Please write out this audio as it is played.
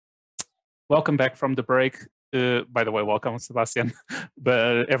welcome back from the break. By the way, welcome, Sebastian.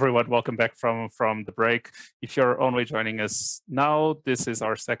 But everyone, welcome back from the break. If you're only joining us now, this is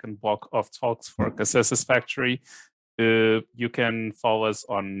our second block of talks for Consensus Factory. You can follow us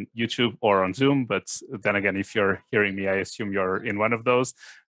on YouTube or on Zoom, but then again, if you're hearing me, I assume you're in one of those.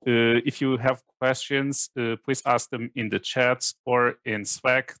 If you have questions, please ask them in the chat or in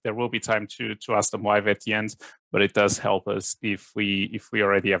Slack. There will be time to ask them live at the end, but it does help us if we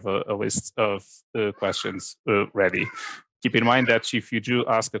already have a list of questions ready. Keep in mind that if you do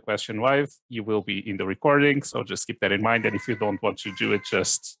ask a question live, you will be in the recording, so just keep that in mind. And if you don't want to do it,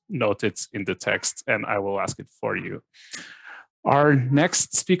 just note it in the text and I will ask it for you. Our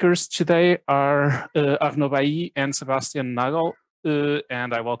next speakers today are Arnaud and Sebastian Nagel.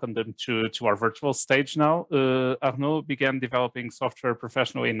 And I welcome them to our virtual stage now. Arnaud began developing software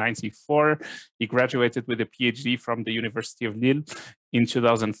professionally in '94. He graduated with a PhD from the University of Lille in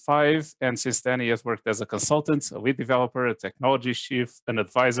 2005. And since then, he has worked as a consultant, a lead developer, a technology chief, an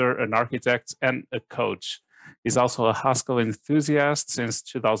advisor, an architect, and a coach. He's also a Haskell enthusiast since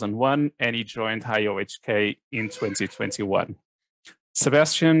 2001, and he joined UTxO in 2021.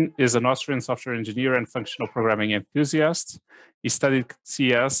 Sebastian is an Austrian software engineer and functional programming enthusiast. He studied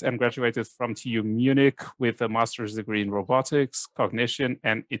CS and graduated from TU Munich with a master's degree in robotics, cognition,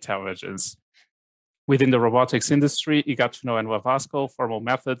 and intelligence. Within the robotics industry, he got to know and love Haskell, formal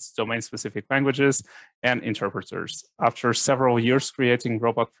methods, domain-specific languages, and interpreters. After several years creating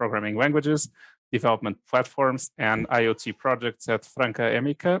robot programming languages, development platforms, and IoT projects at Franca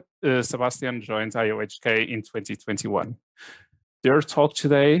Amica, Sebastian joined UTxO in 2021. Their talk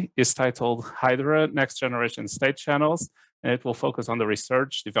today is titled Hydra Next Generation State Channels, and it will focus on the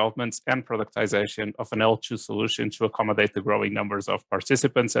research, development, and productization of an L2 solution to accommodate the growing numbers of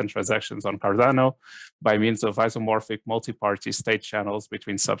participants and transactions on Cardano by means of isomorphic multi-party state channels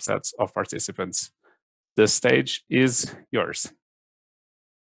between subsets of participants. The stage is yours.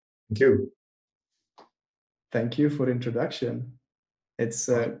 Thank you. Thank you for the introduction. It's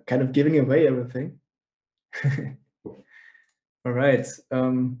kind of giving away everything. All right.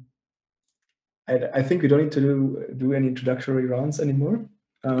 I think we don't need to do any introductory rounds anymore.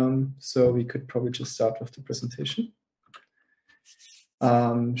 So we could probably just start with the presentation.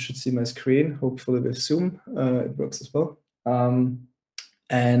 Should see my screen, hopefully with Zoom. It works as well.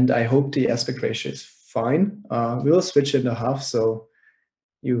 And I hope the aspect ratio is fine. We'll switch it in half, so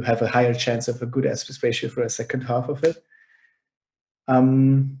you have a higher chance of a good aspect ratio for a second half of it.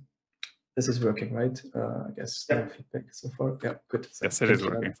 This is working, right? I guess no feedback so far. Yeah, good. So yes, it is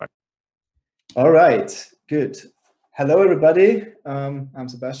working fine. All right, good. Hello, everybody. I'm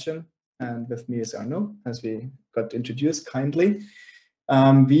Sebastian, and with me is Arnaud, as we got introduced kindly.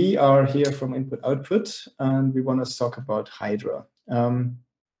 We are here from Input Output, and we want to talk about Hydra.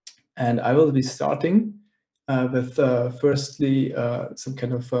 And I will be starting with firstly some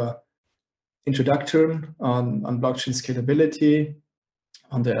kind of introduction on blockchain scalability,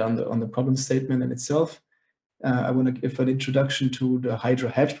 on the problem statement in itself. I want to give an introduction to the Hydra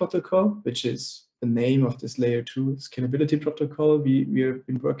Head Protocol, which is the name of this layer 2 scalability protocol we have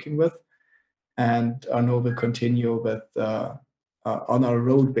been working with. And Arnaud will continue with on our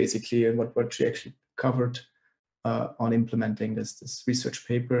road, basically, and what we actually covered on implementing this research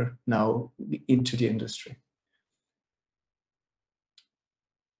paper now into the industry.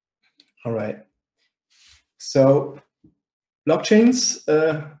 All right. So blockchains,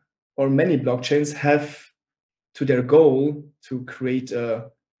 or many blockchains, have to their goal to create a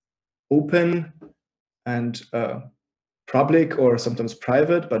open and public, or sometimes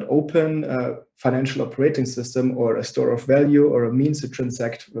private, but open financial operating system, or a store of value, or a means to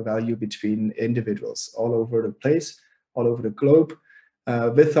transact value between individuals all over the place, all over the globe,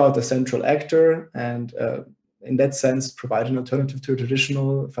 without a central actor, and in that sense provide an alternative to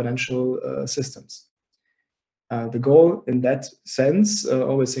traditional financial systems. The goal in that sense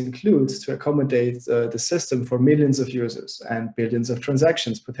always includes to accommodate the system for millions of users and billions of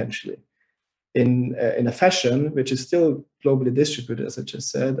transactions potentially in a fashion which is still globally distributed, as I just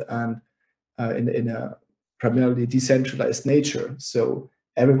said, and in a primarily decentralized nature. So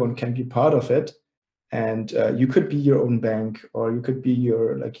everyone can be part of it, and you could be your own bank, or you could be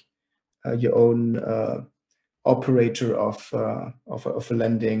your own operator of a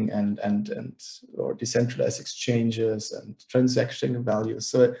lending and or decentralized exchanges and transactional values.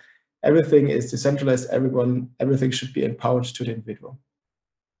 So everything is decentralized. Everything should be empowered to the individual.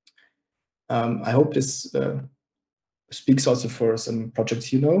 I hope this speaks also for some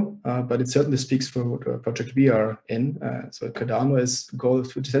projects but it certainly speaks for the project we are in. So Cardano is goal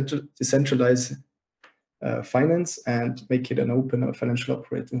to decentralize finance and make it an open financial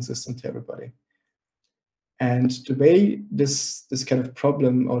operating system to everybody. And the way this kind of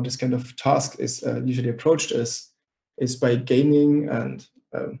problem or this kind of task is usually approached is by gaming and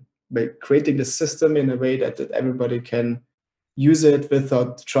by creating the system in a way that everybody can use it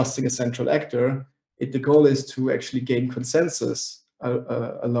without trusting a central actor. The goal is to actually gain consensus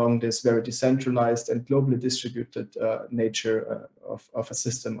along this very decentralized and globally distributed nature of a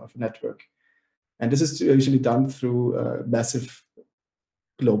system, of a network. And this is usually done through massive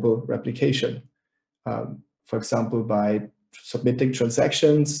global replication. For example, by submitting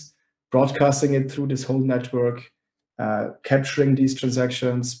transactions, broadcasting it through this whole network, capturing these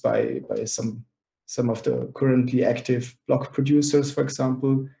transactions by some of the currently active block producers, for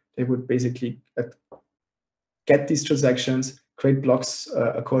example. They would basically get these transactions, create blocks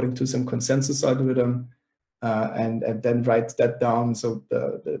according to some consensus algorithm, and then write that down so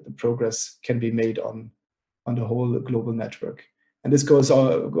the progress can be made on the whole global network. And this goes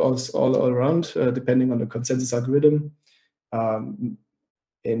all around, depending on the consensus algorithm.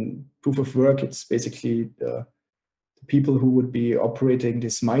 In proof of work, it's basically the people who would be operating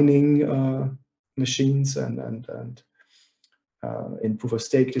these mining machines, and in proof of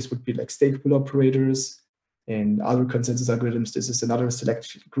stake, this would be like stake pool operators. In other consensus algorithms, this is another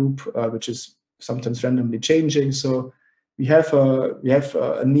select group, which is sometimes randomly changing. So we have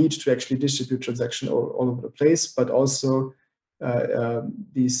a need to actually distribute transactions all over the place, but also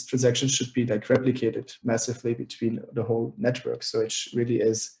these transactions should be like replicated massively between the whole network. So it really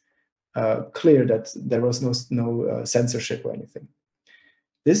is clear that there was no censorship or anything.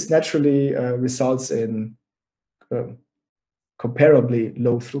 This naturally results in comparably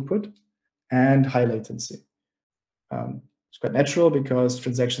low throughput and high latency. It's quite natural because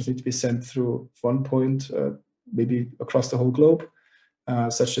transactions need to be sent through one point, maybe across the whole globe,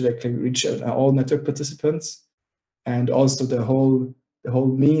 such that they can reach all network participants. And also the whole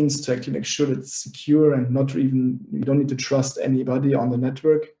means to actually make sure that it's secure and you don't need to trust anybody on the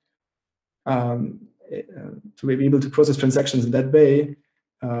network. To be able to process transactions in that way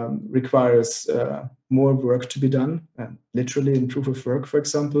requires more work to be done, literally in proof of work, for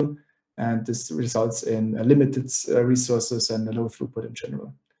example. And this results in limited resources and a low throughput in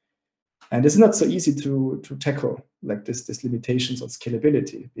general. And it's not so easy to tackle like this limitations on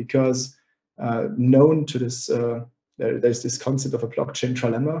scalability, because known to this, there's this concept of a blockchain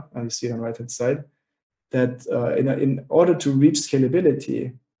trilemma, and you see it on the right-hand side, that in order to reach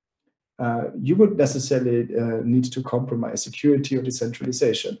scalability, you would necessarily need to compromise security or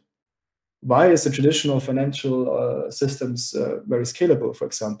decentralization. Why is the traditional financial systems very scalable? For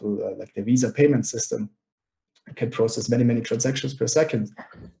example, like the Visa payment system can process many transactions per second.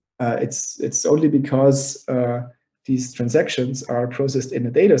 It's only because these transactions are processed in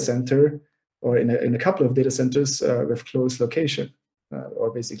a data center or in a couple of data centers with close location, or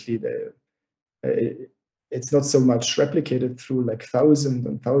basically it's not so much replicated through like thousands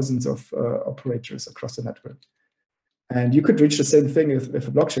and thousands of operators across the network. And you could reach the same thing with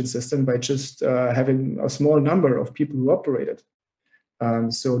a blockchain system by just having a small number of people who operate it.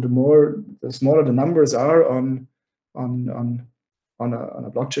 So the smaller the numbers are on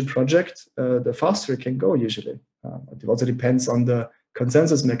a blockchain project, the faster it can go usually. It also depends on the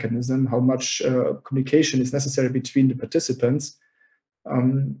consensus mechanism, how much communication is necessary between the participants,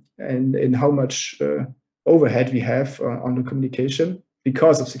 and how much overhead we have on the communication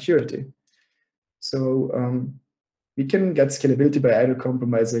because of security. So we can get scalability by either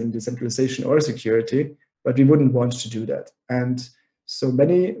compromising decentralization or security, but we wouldn't want to do that. And so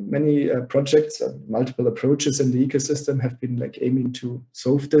many projects, multiple approaches in the ecosystem have been like aiming to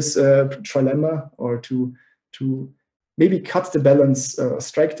solve this trilemma, or to maybe cut the balance,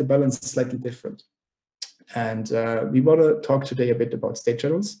 strike the balance slightly different. And we want to talk today a bit about state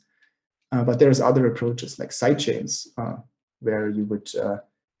channels, but there's other approaches like sidechains, where you would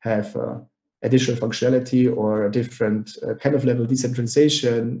have additional functionality or a different kind of level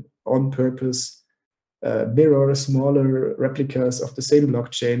decentralization on purpose, mirror smaller replicas of the same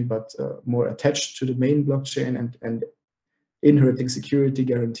blockchain, but more attached to the main blockchain and inheriting security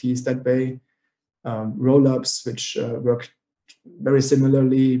guarantees that way. Rollups, which work very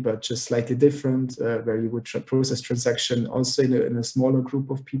similarly, but just slightly different, where you would process transaction also in a smaller group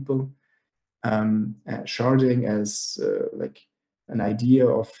of people. Sharding as like an idea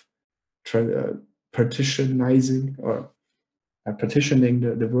of partitionizing or partitioning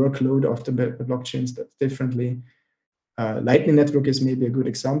the workload of the blockchains differently. Lightning Network is maybe a good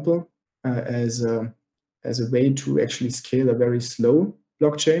example as a way to actually scale a very slow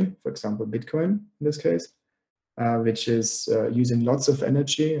blockchain, for example, Bitcoin in this case. which is using lots of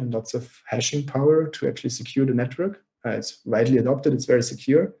energy and lots of hashing power to actually secure the network. It's widely adopted, it's very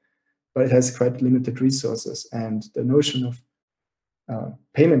secure, but it has quite limited resources. And the notion of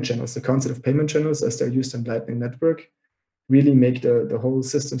payment channels, the concept of payment channels as they're used in Lightning Network, really make the whole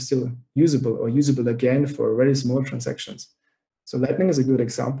system still usable or usable again for very small transactions. So Lightning is a good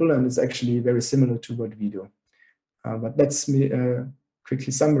example, and it's actually very similar to what we do. But let's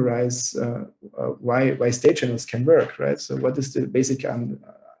quickly summarize why state channels can work, right? So what is the basic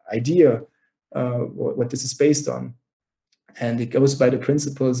idea, what this is based on? And it goes by the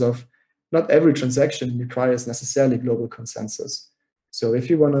principles of not every transaction requires necessarily global consensus. So if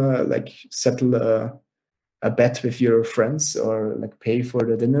you want to like settle a bet with your friends or like pay for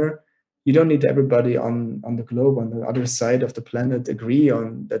the dinner, you don't need everybody on the globe, on the other side of the planet, agree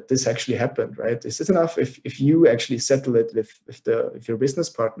on that this actually happened, right? This is enough if you actually settle it with your business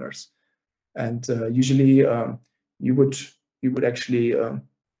partners. And usually you would actually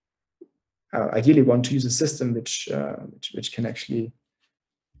ideally want to use a system which can actually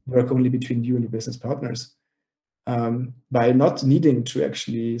work only between you and your business partners. By not needing to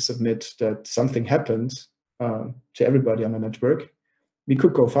actually submit that something happened to everybody on the network, we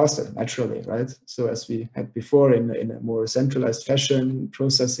could go faster naturally, right? So as we had before in a more centralized fashion,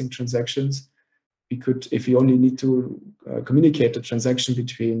 processing transactions, we could, if we only need to communicate the transaction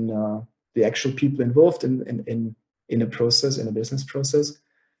between the actual people involved in a process, in a business process,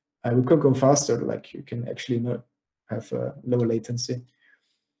 we could go faster, like you can actually not have a lower latency.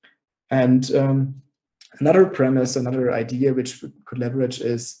 And another premise, another idea which we could leverage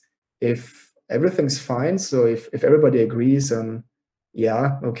is if everything's fine, so if everybody agrees on,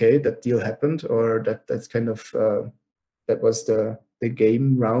 yeah, okay, that deal happened, or that's kind of, that was the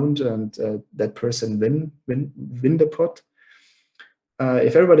game round, and that person win the pot.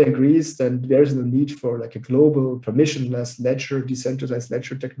 If everybody agrees, then there's no need for like a global permissionless ledger, decentralized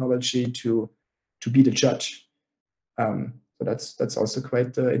ledger technology to be the judge. So that's also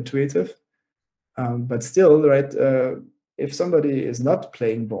quite intuitive. But still, right, if somebody is not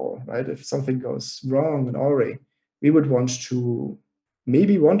playing ball, right, if something goes wrong in Ori, we would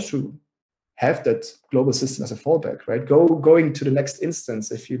maybe want to have that global system as a fallback, right? Going to the next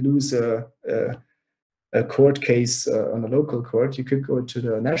instance, if you lose a court case on a local court, you could go to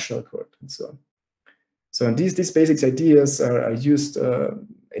the national court and so on. So these basic ideas are used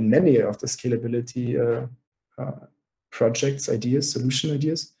in many of the scalability projects, solution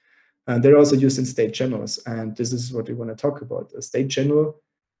ideas. And they're also used in state channels. And this is what we want to talk about, a state channel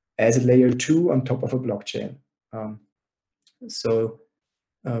as a layer 2 on top of a blockchain.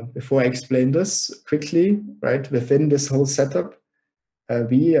 Before I explain this quickly, right, within this whole setup,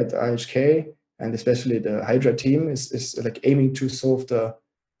 we at IHK, and especially the Hydra team, is like aiming to solve the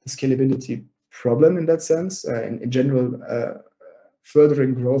scalability problem in that sense. In general,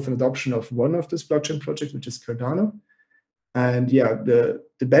 furthering growth and adoption of one of this blockchain projects, which is Cardano. And yeah, the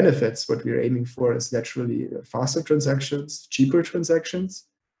benefits, what we're aiming for is naturally faster transactions, cheaper transactions,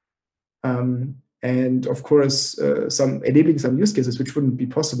 and of course, enabling some use cases which wouldn't be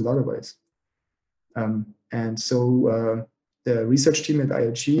possible otherwise. And so the research team at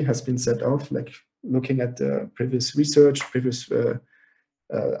IHG has been set off, like looking at the previous research, previous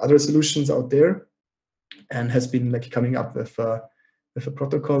other solutions out there, and has been like coming up with a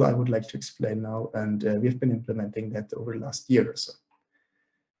protocol I would like to explain now, and we've been implementing that over the last year or so.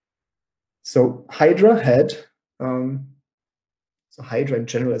 So Hydra Head, so Hydra in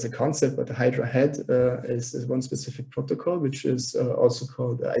general as a concept, but the Hydra Head is one specific protocol, which is also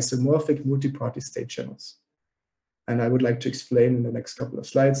called Isomorphic Multi-party State Channels. And I would like to explain in the next couple of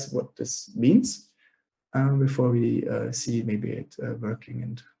slides what this means before we see maybe it working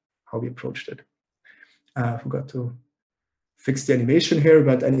and how we approached it. I forgot to fix the animation here,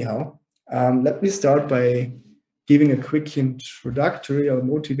 but anyhow, let me start by giving a quick introductory or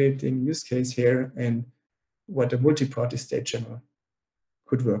motivating use case here and what a multi-party state channel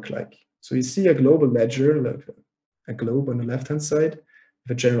could work like. So you see a global ledger, like a globe on the left-hand side,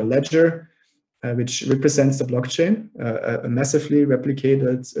 with a general ledger, which represents the blockchain, a massively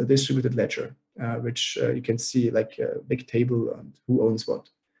replicated distributed ledger, which you can see like a big table on who owns what.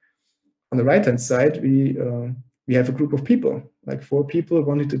 On the right-hand side, we have a group of people, like 4 people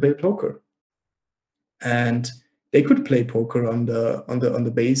wanting to play poker, and they could play poker on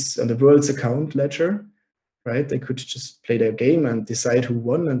the world's account ledger, right? They could just play their game and decide who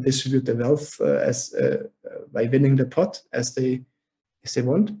won and distribute the wealth by winning the pot as they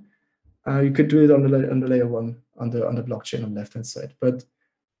want. You could do it on the layer 1 on the blockchain on the left-hand side, but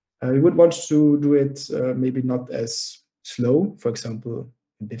we would want to do it maybe not as slow. For example,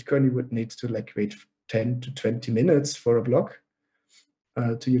 in Bitcoin, you would need to like wait 10 to 20 minutes for a block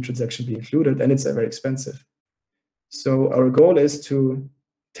to your transaction be included, and it's very expensive. So our goal is to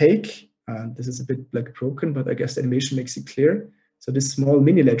take, this is a bit like broken, but I guess the animation makes it clear. So this small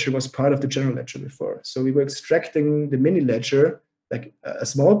mini ledger was part of the general ledger before. So we were extracting the mini ledger, like a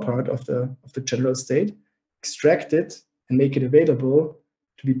small part of the general state, extract it and make it available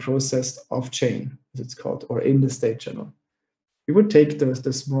to be processed off chain, as it's called, or in the state channel. We would take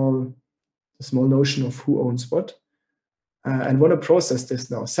the small notion of who owns what, and want to process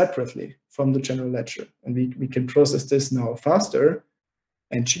this now separately from the general ledger. And we can process this now faster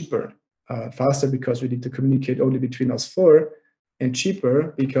and cheaper. Faster because we need to communicate only between us four, and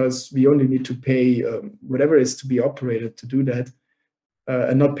cheaper because we only need to pay whatever is to be operated to do that,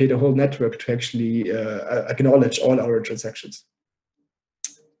 and not pay the whole network to actually acknowledge all our transactions.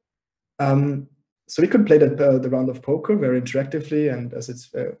 So we could play the round of poker very interactively, and as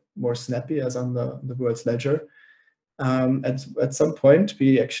it's more snappy as on the world's ledger. At some point,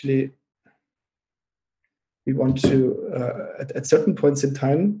 we want to, at certain points in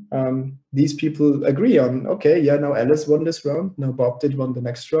time, these people agree on, okay, yeah, now Alice won this round, now Bob did won the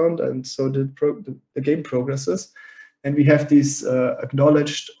next round, and so the game progresses. And we have these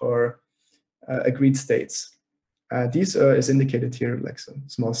acknowledged or agreed states. These is indicated here, like some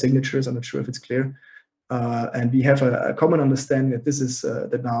small signatures, I'm not sure if it's clear. And we have a common understanding that this is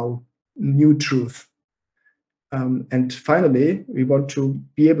the now new truth. And finally, we want to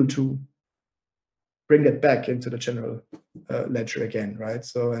be able to bring that back into the general ledger again, right?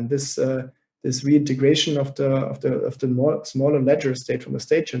 So, and this reintegration of the smaller ledger state from the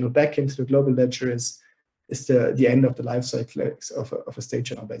state channel back into the global ledger is the end of the life cycle of a state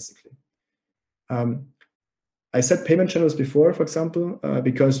channel, basically. I said payment channels before, for example,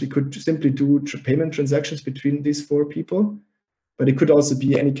 because we could simply do payment transactions between these four people, but it could also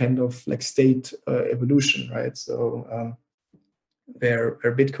be any kind of like state evolution, right? So where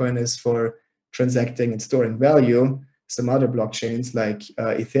Bitcoin is for transacting and storing value, some other blockchains like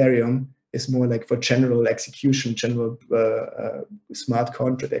Ethereum is more like for general execution, general smart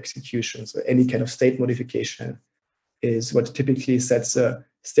contract execution. So any kind of state modification is what typically sets a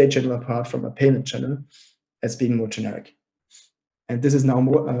state channel apart from a payment channel as being more generic. And this is now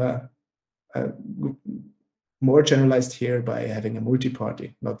more generalized here by having a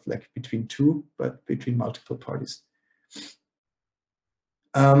multi-party, not like between two, but between multiple parties.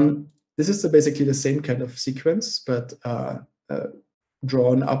 This is basically the same kind of sequence, but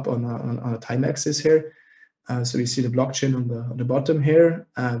drawn up on a time axis here. So we see the blockchain on the bottom here.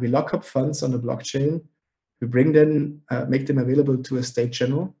 We lock up funds on the blockchain. We bring them, make them available to a state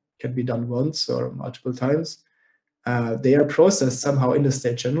channel. Can be done once or multiple times. They are processed somehow in the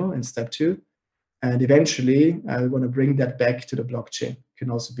state channel in step 2. And eventually, we want to bring that back to the blockchain.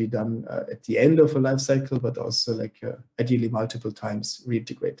 Can also be done at the end of a life cycle, but also like ideally multiple times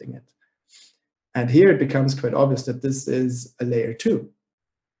reintegrating it. And here it becomes quite obvious that this is a layer 2.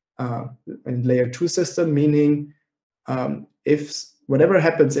 And layer 2 system, meaning if whatever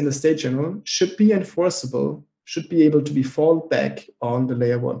happens in the state channel should be enforceable, should be able to be fall back on the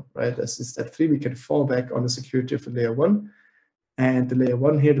layer 1, right? As in step 3, we can fall back on the security of the layer 1. And the layer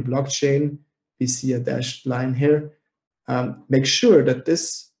 1 here, the blockchain, we see a dashed line here, make sure that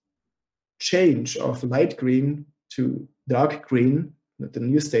this change of light green to dark green, that the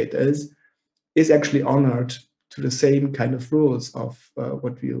new state is actually honored to the same kind of rules of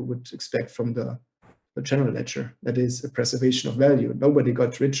what we would expect from the general ledger. That is a preservation of value. Nobody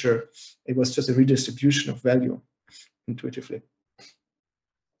got richer. It was just a redistribution of value intuitively.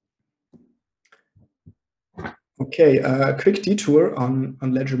 Okay, a quick detour on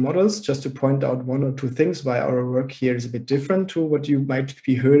ledger models, just to point out one or two things why our work here is a bit different to what you might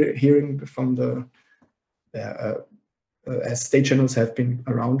be hearing from the, as state channels have been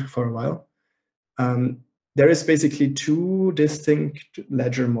around for a while. There is basically two distinct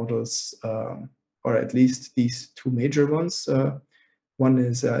ledger models, or at least these two major ones. One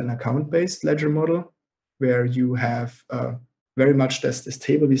is an account-based ledger model, where you have very much this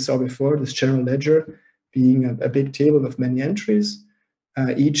table we saw before, this general ledger, being a big table of many entries.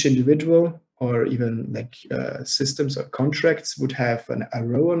 Each individual or even like systems or contracts would have a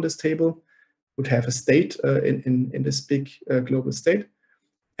row on this table, would have a state in this big global state,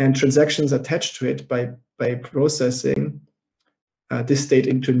 and transactions attached to it by processing this state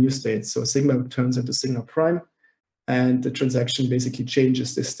into a new state. So sigma turns into sigma prime, and the transaction basically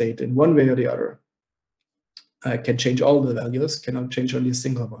changes this state in one way or the other. Can change all the values, cannot change only a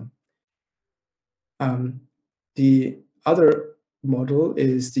single one. The other model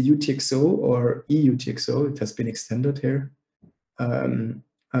is the UTxO or EUTxO. It has been extended here.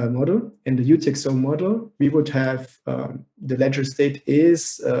 model. In the UTxO model, we would have the ledger state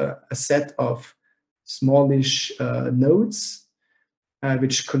is a set of smallish nodes,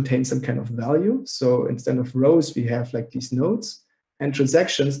 which contain some kind of value. So instead of rows, we have like these nodes, and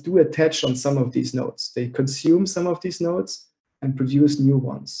transactions do attach on some of these nodes. They consume some of these nodes and produce new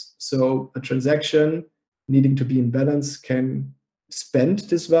ones. So a transaction needing to be in balance can spend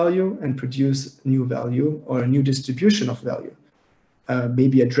this value and produce new value or a new distribution of value,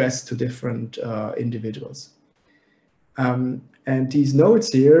 maybe addressed to different individuals. And these nodes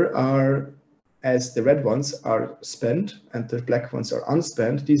here are, as the red ones are spent and the black ones are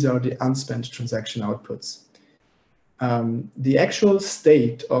unspent, these are the unspent transaction outputs. The actual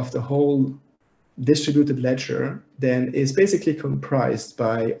state of the whole distributed ledger then is basically comprised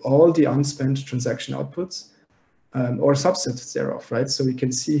by all the unspent transaction outputs or subsets thereof, right? So we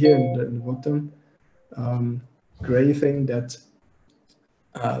can see here in the bottom gray thing that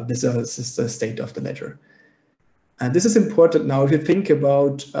this is the state of the ledger. And this is important now if you think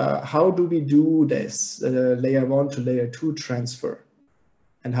about how do we do this layer 1 to layer 2 transfer,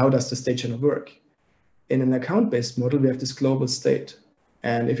 and how does the state channel work? In an account-based model, we have this global state.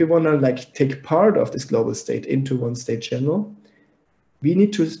 And if you want to like take part of this global state into one state channel, we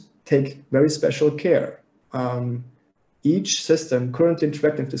need to take very special care. Each system currently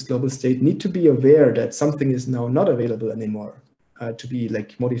interacting with this global state need to be aware that something is now not available anymore to be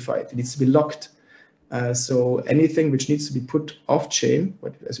like modified. It needs to be locked. So anything which needs to be put off chain,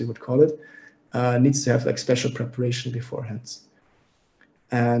 as we would call it, needs to have like special preparation beforehand.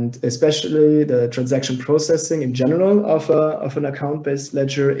 And especially the transaction processing in general of an account-based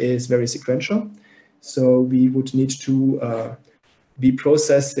ledger is very sequential. So we would need to be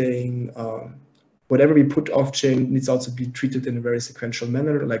processing whatever we put off chain needs also to be treated in a very sequential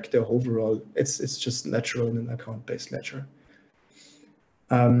manner, like the overall, it's just natural in an account-based ledger.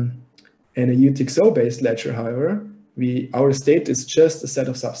 In a UTxO-based ledger, however, our state is just a set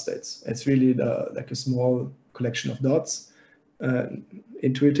of substates. It's really like a small collection of dots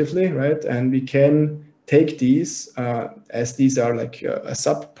intuitively, right? And we can take these as these are like a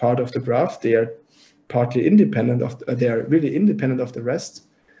sub part of the graph. They are partly independent of, they are really independent of the rest,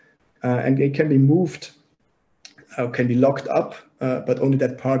 and they can be moved, can be locked up, but only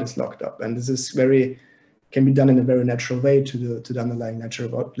that part is locked up. And this is can be done in a very natural way to the underlying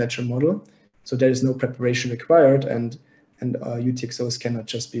ledger model. So there is no preparation required, and UTxOs cannot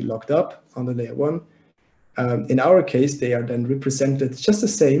just be locked up on the layer 1. In our case, they are then represented just the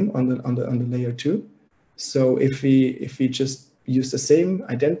same on the layer 2. So if we just use the same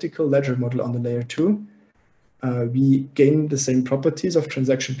identical ledger model on the layer 2, we gain the same properties of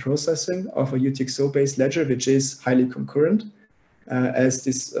transaction processing of a UTxO-based ledger, which is highly concurrent. As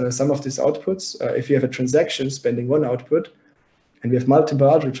some of these outputs, if you have a transaction spending one output, and we have multiple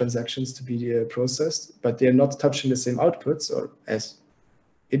other transactions to be processed, but they are not touching the same outputs or as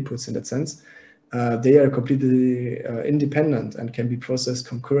inputs in that sense, they are completely independent and can be processed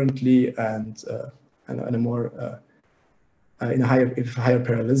concurrently and in a higher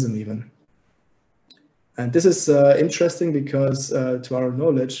parallelism even. And this is interesting because, to our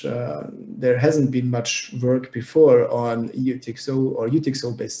knowledge, there hasn't been much work before on UTxO or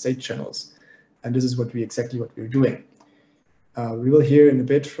UTxO-based state channels, and this is exactly what we're doing. We will hear in a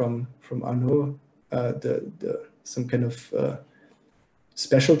bit from Arnaud some kind of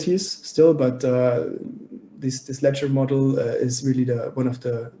specialties still, but this ledger model is really one of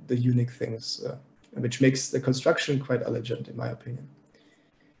the unique things, which makes the construction quite elegant, in my opinion.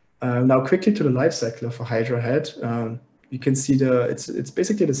 Now, quickly to the life cycle of a Hydra head. You can see it's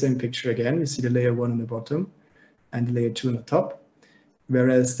basically the same picture again. You see the layer 1 on the bottom and the layer 2 on the top.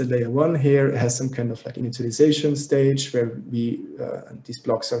 Whereas the layer 1 here has some kind of like initialization stage where these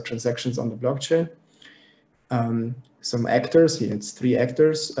blocks are transactions on the blockchain. Some actors, here it's 3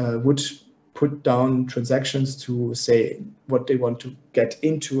 actors, would put down transactions to say what they want to get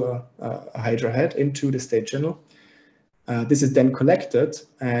into a Hydra head, into the state channel. This is then collected,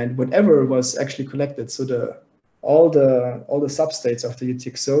 and whatever was actually collected, so all the substates of the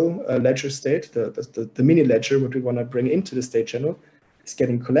UTxO ledger state, the mini ledger, what we want to bring into the state channel, is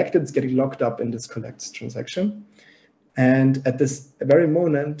getting collected, it's getting locked up in this collects transaction. And at this very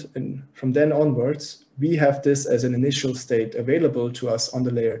moment, and from then onwards, we have this as an initial state available to us on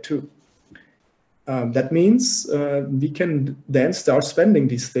the layer 2. That means we can then start spending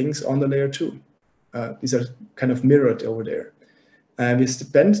these things on the layer 2. These are kind of mirrored over there. We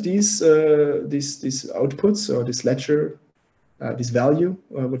spend these outputs or this ledger, this value,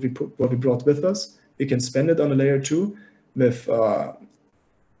 what we brought with us. We can spend it on a layer 2 with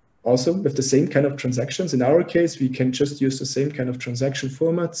also with the same kind of transactions. In our case, we can just use the same kind of transaction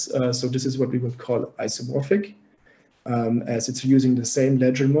formats. So this is what we would call isomorphic, as it's using the same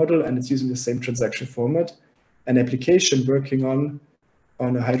ledger model and it's using the same transaction format. An application working on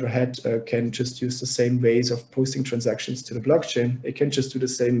a Hydra Head can just use the same ways of posting transactions to the blockchain. It can just do the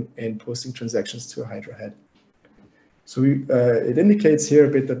same in posting transactions to a Hydra Head. So it indicates here a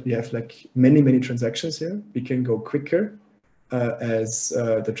bit that we have like many transactions here. We can go quicker as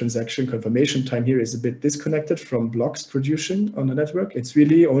the transaction confirmation time here is a bit disconnected from blocks producing on the network. It's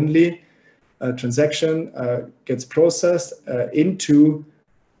really only a transaction gets processed into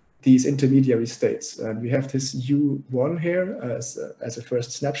these intermediary states. And we have this U1 here as a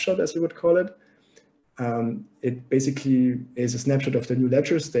first snapshot, as we would call it. It basically is a snapshot of the new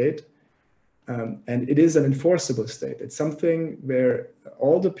ledger state. And it is an enforceable state. It's something where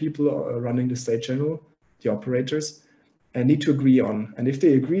all the people are running the state channel, the operators, need to agree on. And if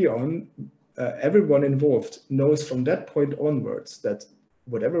they agree on, everyone involved knows from that point onwards that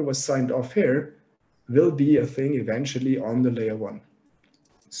whatever was signed off here will be a thing eventually on the layer 1.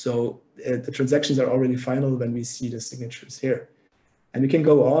 So the transactions are already final when we see the signatures here. And we can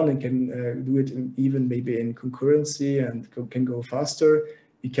go on and can do it even maybe in concurrency and can go faster.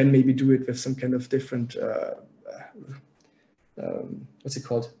 We can maybe do it with some kind of different, what's it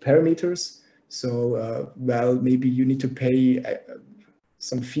called, parameters. So, well, maybe you need to pay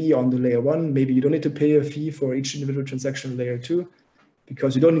some fee on the layer 1. Maybe you don't need to pay a fee for each individual transaction on layer 2,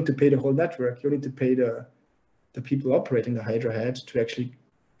 because you don't need to pay the whole network. You need to pay the people operating the Hydra Head to actually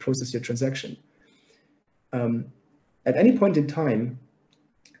process your transaction. At any point in time,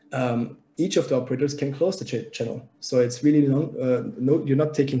 each of the operators can close the channel. So it's really you're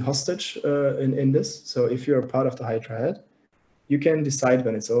not taking hostage in this. So if you're a part of the Hydra Head, you can decide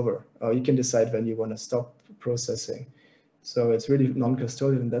when it's over, or you can decide when you want to stop processing. So it's really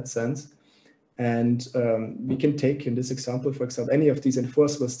non-custodial in that sense. And we can take, in this example, for example, any of these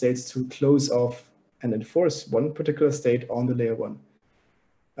enforceable states to close off and enforce one particular state on the layer 1.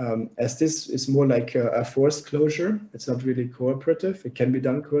 As this is more like a forced closure, it's not really cooperative. It can be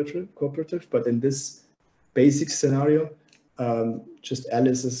done cooperative, but in this basic scenario, just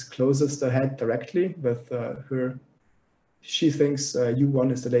Alice closes the head directly with her. She thinks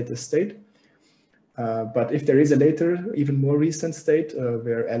U1 is the latest state. But if there is a later, even more recent state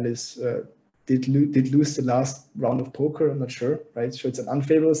where Alice did lose the last round of poker, I'm not sure, right? So it's an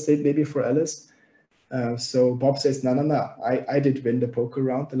unfavorable state maybe for Alice. So Bob says, no, I did win the poker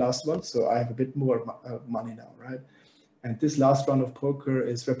round, the last one, so I have a bit more money now, right? And this last round of poker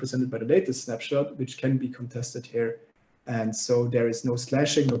is represented by the latest snapshot, which can be contested here. And so there is no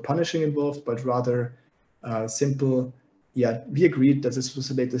slashing or punishing involved, but rather simple, yeah, we agreed that this was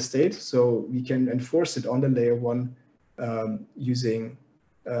the latest state, so we can enforce it on the layer 1 using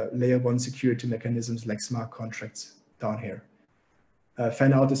layer 1 security mechanisms like smart contracts down here.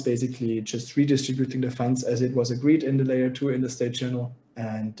 Fan out is basically just redistributing the funds as it was agreed in the layer 2 in the state channel.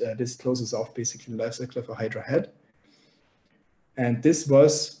 And this closes off basically the lifecycle of a Hydra Head. And this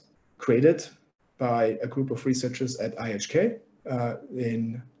was created by a group of researchers at IHK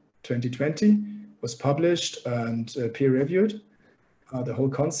in 2020, was published and peer-reviewed. The whole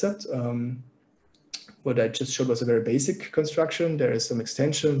concept, what I just showed was a very basic construction. There is some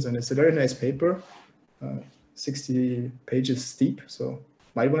extensions, and it's a very nice paper. 60 pages deep, so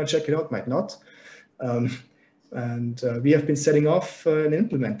might want to check it out, might not. And we have been setting off and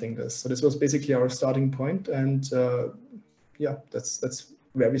implementing this. So this was basically our starting point, and yeah, that's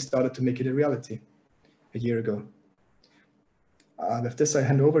where we started to make it a reality a year ago. With this, I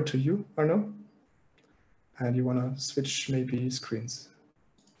hand over to you, Arnaud. And you want to switch maybe screens?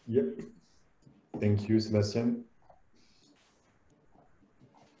 Yep. Thank you, Sebastian.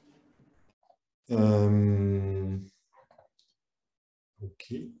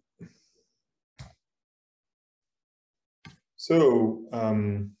 Okay. So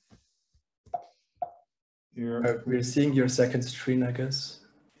here we're seeing your second screen, I guess.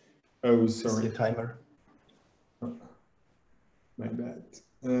 Oh, sorry. The timer. Oh, my bad.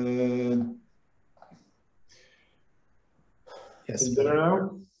 Yes. Is it better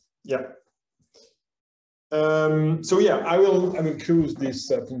now? Yeah. So yeah, I will close this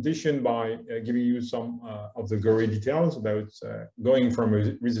presentation by giving you some of the gory details about going from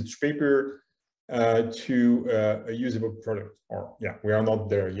a research paper to a usable product. Or yeah, we are not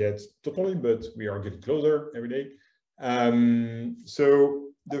there yet totally, but we are getting closer every day. So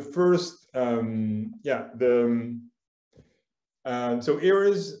the first, so here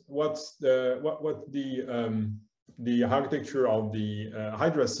is what's the architecture of the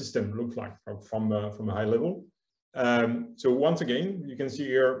Hydra system look like from a high level. So once again, you can see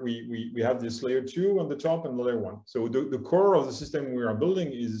here, we have this layer 2 on the top and the layer 1. So the core of the system we are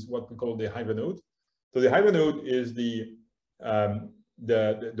building is what we call the Hydra node. So the Hydra node is the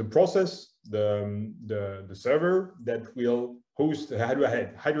process, the server that will host the Hydra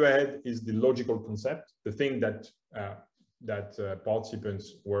Head. Hydra Head is the logical concept, the thing that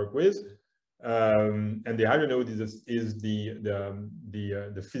participants work with, and the Hydra node is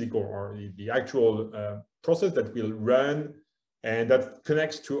the physical or the actual process that will run and that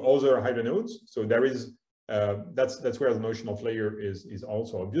connects to other Hydra nodes. So there is that's where the notion of layer is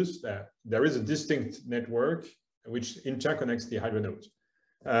also obvious. There is a distinct network which interconnects the Hydra nodes,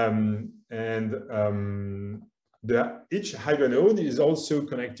 each Hydra node is also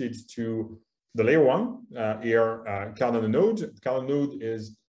connected to the layer 1 here, Cardano node. Cardano node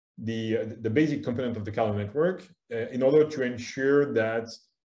is the basic component of the Cardano network in order to ensure that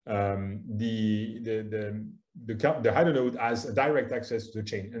the Hydra node has a direct access to the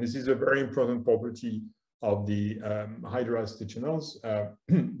chain. And this is a very important property of the Hydra State Channels,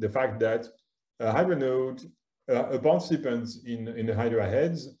 the fact that a Hydra node, a participant in the Hydra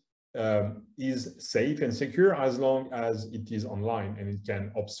heads is safe and secure as long as it is online and it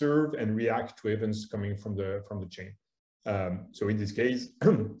can observe and react to events coming from the chain. So in this case,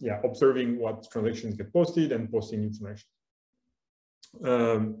 yeah, observing what transactions get posted and posting new transactions.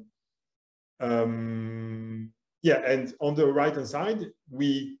 Yeah, and on the right hand side,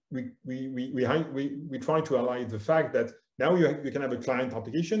 we try to highlight the fact that now you can have a client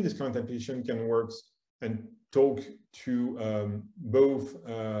application. This client application can work and talk to both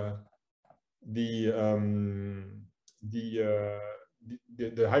the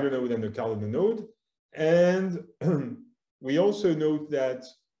Hydra node and the Cardano node. And we also note that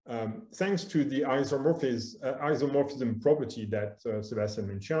thanks to the isomorphism property that Sebastian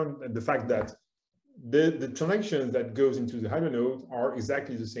mentioned, and the fact that the transactions that goes into the Hydra node are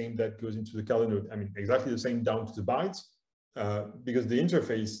exactly the same that goes into the Cardano node. I mean, exactly the same down to the bytes, because the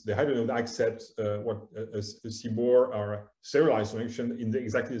interface, the Hydra node accepts what a CBOR or a serialized transaction in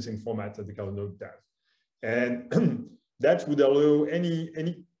exactly the same format that the Cardano node does. And that would allow any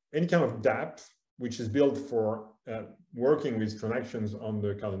kind of dApp, which is built for working with transactions on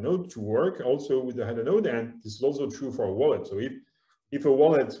the Cardano node, to work also with the Hydra node. And this is also true for a wallet. So if a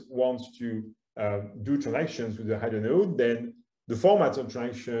wallet wants to do transactions with the Hydra node, then the format of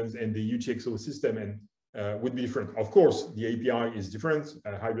transactions and the UTxO system would be different. Of course, the API is different.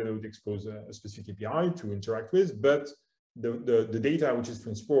 Hydra node exposes a specific API to interact with, but the data which is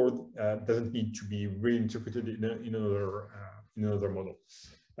transported doesn't need to be reinterpreted in another model.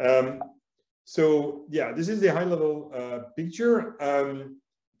 So yeah, this is the high-level picture. I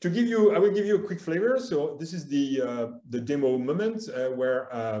will give you a quick flavor. So this is the demo moment where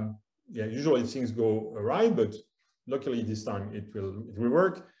yeah, usually things go awry, but luckily this time it will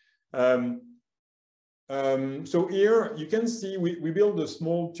work. So here you can see we build a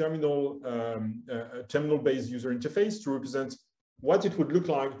small terminal-based user interface to represent what it would look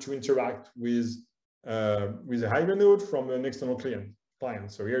like to interact with a Hydra node from an external client.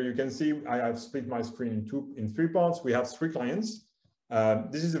 So here you can see I have split my screen in three parts. We have three clients.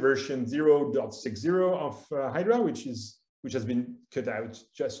 This is the version 0.60 of Hydra, which has been cut out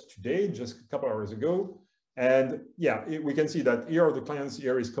just today, just a couple hours ago. And yeah, we can see that here the clients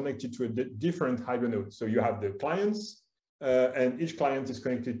here is connected to a different Hydra node. So you have the clients, and each client is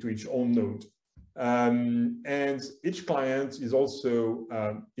connected to its own node. And each client is also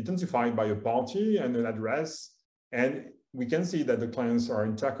identified by a party and an address. And we can see that the clients are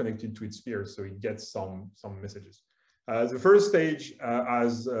interconnected to its peers, so it gets some messages. The first stage,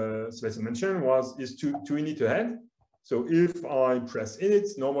 as Sebastian mentioned, is to init a head. So if I press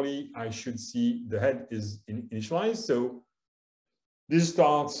init, normally I should see the head is initialized. So this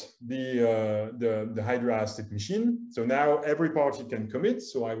starts the Hydra state machine. So now every party can commit.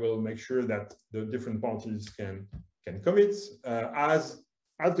 So I will make sure that the different parties can commit as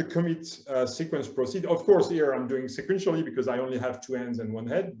the commit sequence proceeds. Of course, here I'm doing sequentially because I only have two hands and one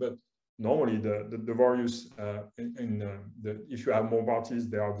head, but normally the various, if you have more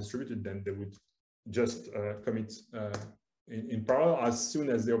parties, they are distributed, then they would just commit in parallel as soon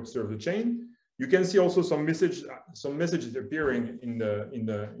as they observe the chain. You can see also some messages appearing in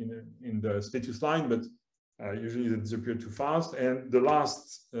the status line, but usually they disappear too fast. And the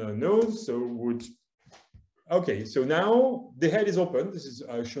last node, okay, so now the head is open. This is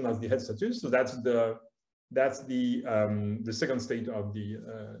shown as the head status. So that's the second state of the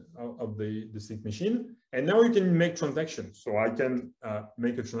state machine. And now you can make transactions. So I can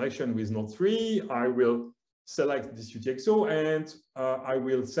make a transaction with node 3. I will select this UTxO and I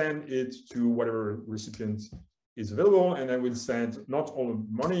will send it to whatever recipient is available, and I will send not all the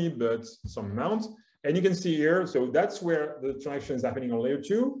money, but some amount. And you can see here, so that's where the transaction is happening on layer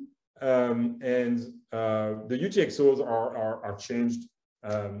 2. And the UTxOs are changed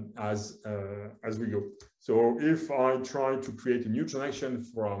as we go. So if I try to create a new transaction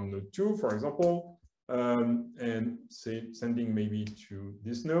from node 2, for example, and say sending maybe to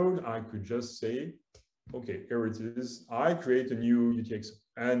this node, I could just say, okay, here it is. I create a new UTxO,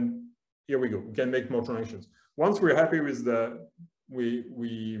 and here we go. We can make more transactions. Once we're happy with the,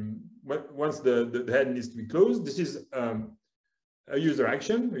 once the head needs to be closed, this is a user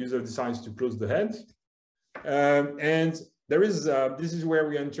action. A user decides to close the head, and there is this is where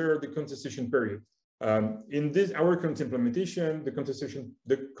we enter the contestation period. In this our current implementation, the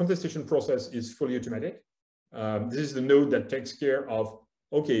contestation process is fully automatic. This is the node that takes care of,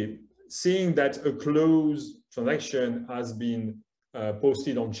 okay, seeing that a closed transaction has been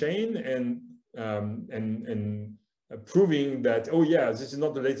posted on chain and proving that, oh yeah, this is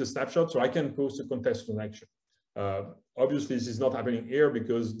not the latest snapshot, so I can post a contest transaction. Obviously, this is not happening here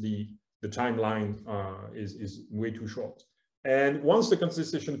because the timeline is way too short. And once the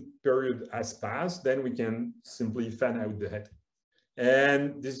contestation period has passed, then we can simply fan out the head.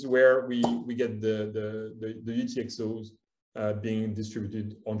 And this is where we get the UTxOs being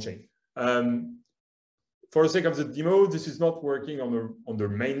distributed on chain. For the sake of the demo, this is not working on the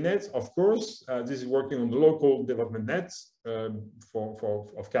main net, of course. This is working on the local development net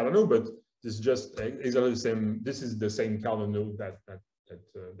of Cardano, but this is just exactly the same. This is the same Cardano that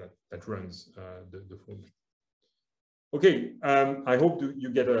runs the full. Okay, I hope you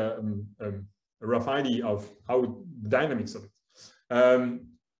get a rough idea of how the dynamics of it.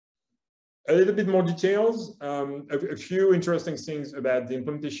 A little bit more details, a few interesting things about the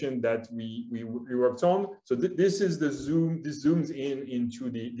implementation that we worked on. So this is the zoom. This zooms into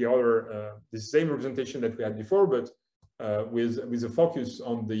the other the same representation that we had before, but with a focus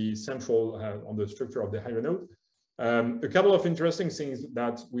on the central on the structure of the Hydra node. A couple of interesting things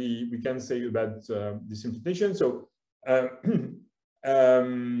that we can say about this implementation. So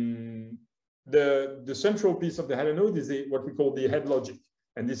the central piece of the Hydra node is what we call the head logic.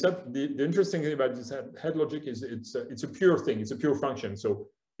 And this, the interesting thing about this head logic is it's a pure thing. It's a pure function. So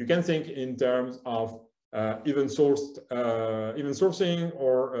you can think in terms of even sourcing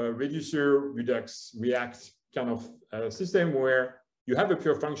or reducer, redux, react kind of system where you have a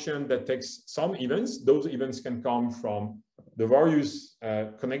pure function that takes some events. Those events can come from the various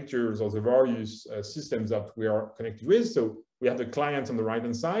connectors or the various systems that we are connected with. So we have the client on the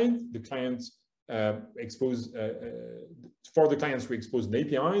right-hand side. The client for the clients, we expose an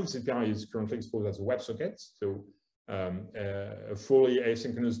API. This API is currently exposed as a WebSocket, so a fully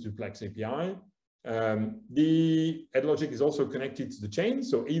asynchronous duplex API. The head logic is also connected to the chain,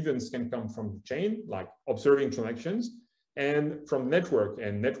 so events can come from the chain, like observing transactions, and from network.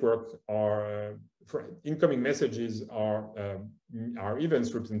 And network are incoming messages are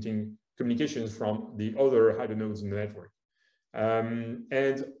events representing communications from the other Hydra nodes in the network.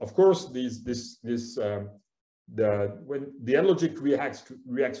 And of course, when the head logic reacts to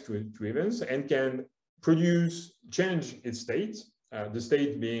events and can change its state, the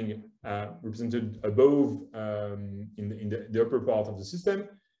state being represented above in the upper part of the system,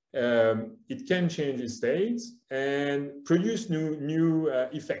 it can change its state and produce new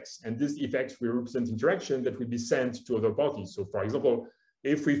effects. And these effects will represent interaction that will be sent to other parties. So, for example,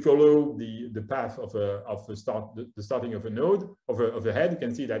 if we follow the path of the starting of a node of a head, you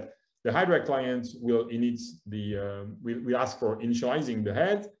can see that the Hydra client will we ask for initializing the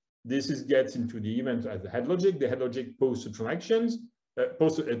head. This gets into the event as the head logic. The head logic posts transactions,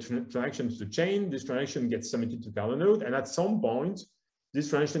 posts a transaction to the chain. This transaction gets submitted to Cardano node, and at some point, this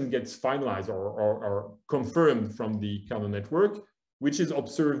transaction gets finalized or confirmed from the Cardano network, which is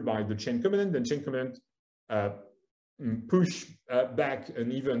observed by the chain command. The chain command push back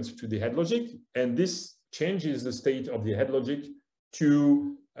an event to the head logic, and this changes the state of the head logic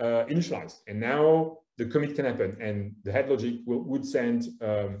to initialized. And now the commit can happen, and the head logic would send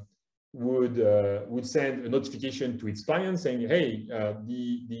a notification to its client saying, "Hey,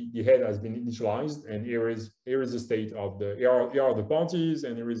 the head has been initialized, and here is the state of here are the parties,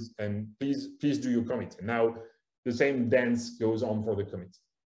 and please do your commit." And now the same dance goes on for the commit.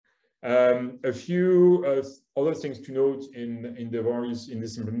 A few other things to note in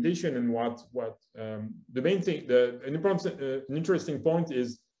this implementation, and the main thing, an interesting point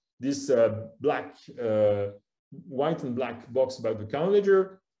is this white and black box about the Cardano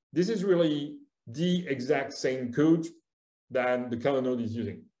ledger. This is really the exact same code that the Cardano node is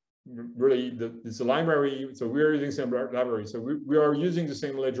using. really it's a library. So we are using the same library. So we are using the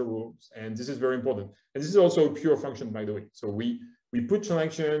same ledger rules, and this is very important. And this is also a pure function, by the way. So we put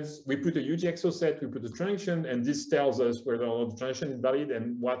transactions, we put a UTxO set, we put a transaction, and this tells us whether or not the transaction is valid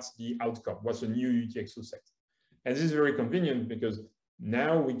and what's the outcome, what's a new UTxO set. And this is very convenient because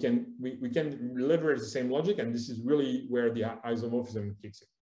now we can leverage the same logic, and this is really where the isomorphism kicks in.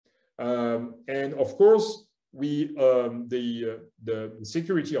 And of course, the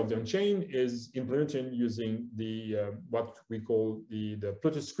security of the on-chain is implemented using the what we call the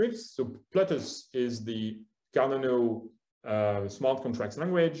Plutus scripts. So Plutus is the Cardano smart contracts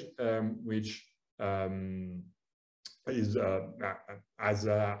language, which is has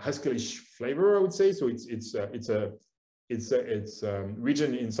a Haskell-ish flavor, I would say. So it's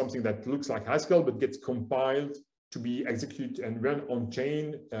written in something that looks like Haskell, but gets compiled to be executed and run on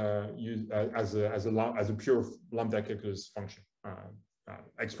chain as a pure lambda calculus function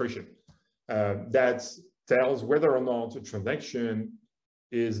expression that tells whether or not a transaction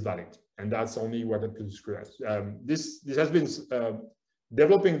is valid, and that's only what the Plutus script has. This has been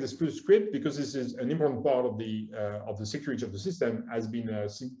developing this Plutus script because this is an important part of the security of the system has been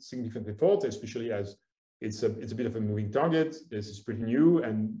significantly thought, especially as it's a bit of a moving target. This is pretty new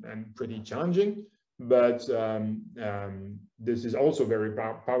and pretty challenging. But this is also very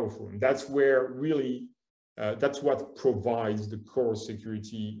powerful, and that's where really that's what provides the core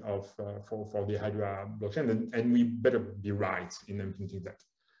security of for the Hydra blockchain, and we better be right in implementing that.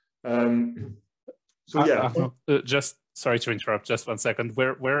 So yeah, just sorry to interrupt. Just 1 second.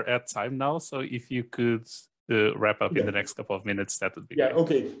 We're at time now, so if you could wrap up in the next couple of minutes, that would be great.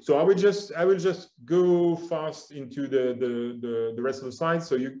 Okay. So I will just go fast into the rest of the slides.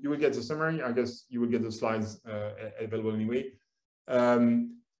 So you will get the summary. I guess you will get the slides available anyway. A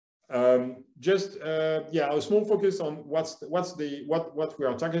small focus on what we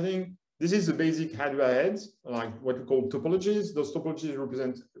are targeting. This is the basic Hydra head, like what we call topologies. Those topologies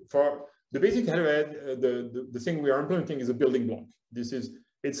represent for the basic Hydra head. The thing we are implementing is a building block.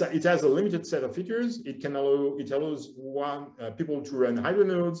 It has a limited set of features. It allows people to run Hydra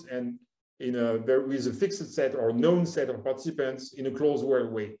nodes and with a fixed set or known set of participants in a closed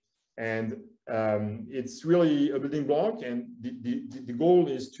world way. And it's really a building block. And the goal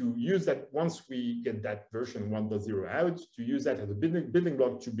is to use that once we get that version 1.0 out, to use that as a building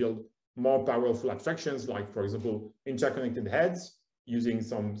block to build more powerful abstractions, like, for example, interconnected heads, using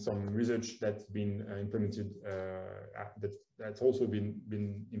some research that's been implemented that's also been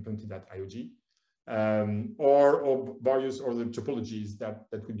implemented at IOG, or various other topologies that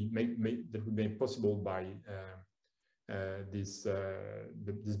would be made possible by this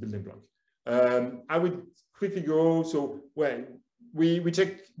building block. I would quickly go. So we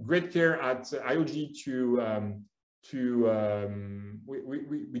take great care at IOG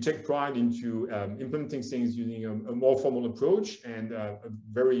we take pride into implementing things using a more formal approach and a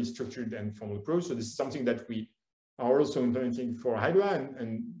very structured and formal approach. So this is something that we are also implementing for Hydra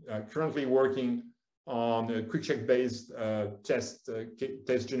and currently working on a quick check based test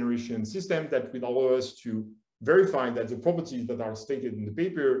generation system that will allow us to verify that the properties that are stated in the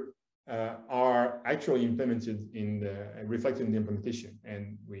paper are actually implemented reflected in the implementation.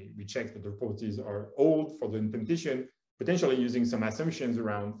 And we check that the properties are old for the implementation, potentially using some assumptions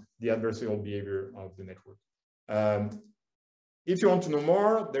around the adversarial behavior of the network. If you want to know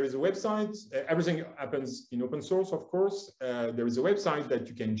more, there is a website. Everything happens in open source, of course. There is a website that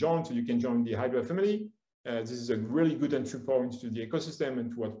you can join, so you can join the Hydra family. This is a really good entry point to the ecosystem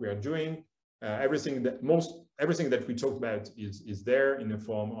and to what we are doing. Everything that we talked about is there in a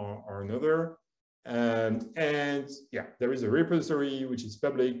form or another. And yeah, there is a repository which is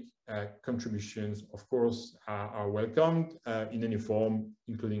public. Contributions, of course, are welcomed in any form,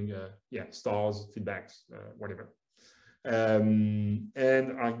 including stars, feedbacks, whatever.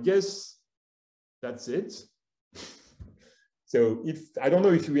 And I guess that's it. So I don't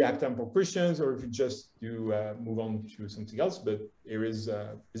know if we have time for questions or if you just do move on to something else, but here is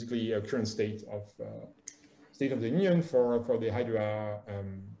basically a current state of the union for the Hydra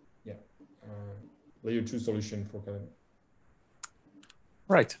layer 2 solution for Cardano.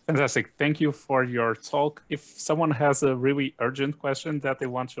 Right, fantastic. Thank you for your talk. If someone has a really urgent question that they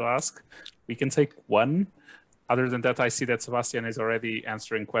want to ask, we can take one. Other than that, I see that Sebastian is already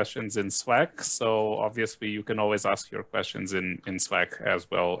answering questions in Slack. So obviously you can always ask your questions in Slack as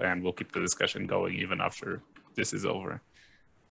well, and we'll keep the discussion going even after this is over.